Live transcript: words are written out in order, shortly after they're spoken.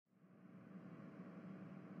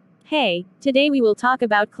Hey, today we will talk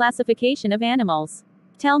about classification of animals.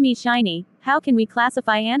 Tell me, Shiny, how can we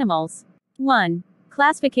classify animals? 1.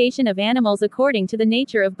 Classification of animals according to the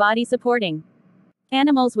nature of body supporting.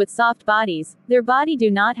 Animals with soft bodies, their body do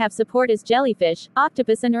not have support as jellyfish,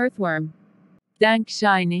 octopus and earthworm. Thanks,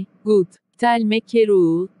 Shiny. Good. Tell me,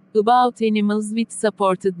 Kerul, about animals with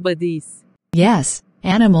supported bodies. Yes,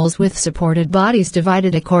 animals with supported bodies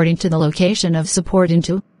divided according to the location of support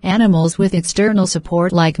into animals with external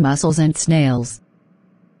support like mussels and snails,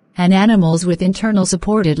 and animals with internal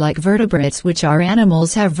supported like vertebrates, which are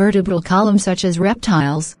animals have vertebral columns such as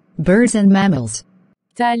reptiles, birds and mammals.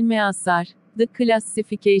 Tell me, Asar, the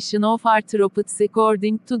classification of arthropods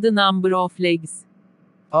according to the number of legs.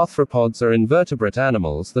 Arthropods are invertebrate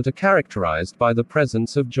animals that are characterized by the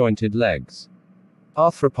presence of jointed legs.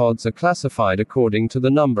 Arthropods are classified according to the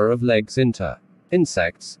number of legs.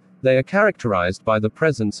 Insects, they are characterized by the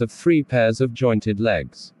presence of 3 pairs of jointed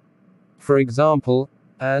legs. For example,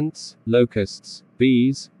 ants, locusts,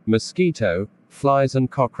 bees, mosquito, flies and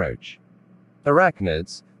cockroach.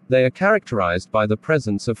 Arachnids, they are characterized by the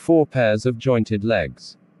presence of 4 pairs of jointed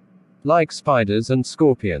legs. Like spiders and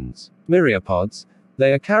scorpions. Myriapods,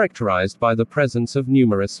 they are characterized by the presence of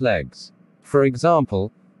numerous legs. For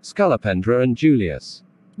example, Scolopendra and Julius.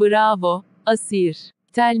 Bravo, Asir.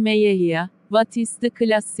 Tell me, Yahya, what is the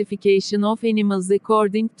classification of animals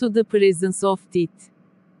according to the presence of teeth?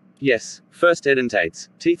 Yes, first edentates,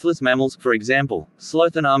 teethless mammals, for example,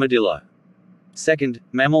 sloth and armadillo. Second,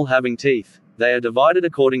 mammal having teeth, they are divided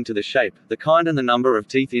according to the shape, the kind and the number of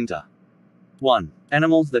teeth. 1.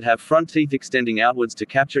 Animals that have front teeth extending outwards to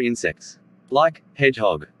capture insects. Like,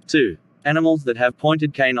 hedgehog. 2. Animals that have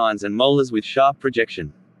pointed canines and molars with sharp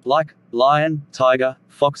projection. Like, lion, tiger,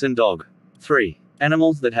 fox and dog. 3.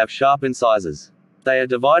 Animals that have sharp incisors. They are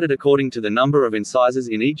divided according to the number of incisors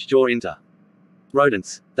in each jaw.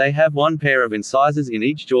 Rodents, they have 1 pair of incisors in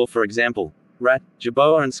each jaw, for example, rat,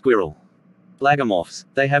 jerboa and squirrel. Lagomorphs,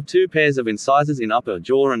 they have 2 pairs of incisors in upper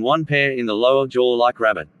jaw and 1 pair in the lower jaw like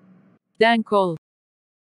rabbit. Thank all.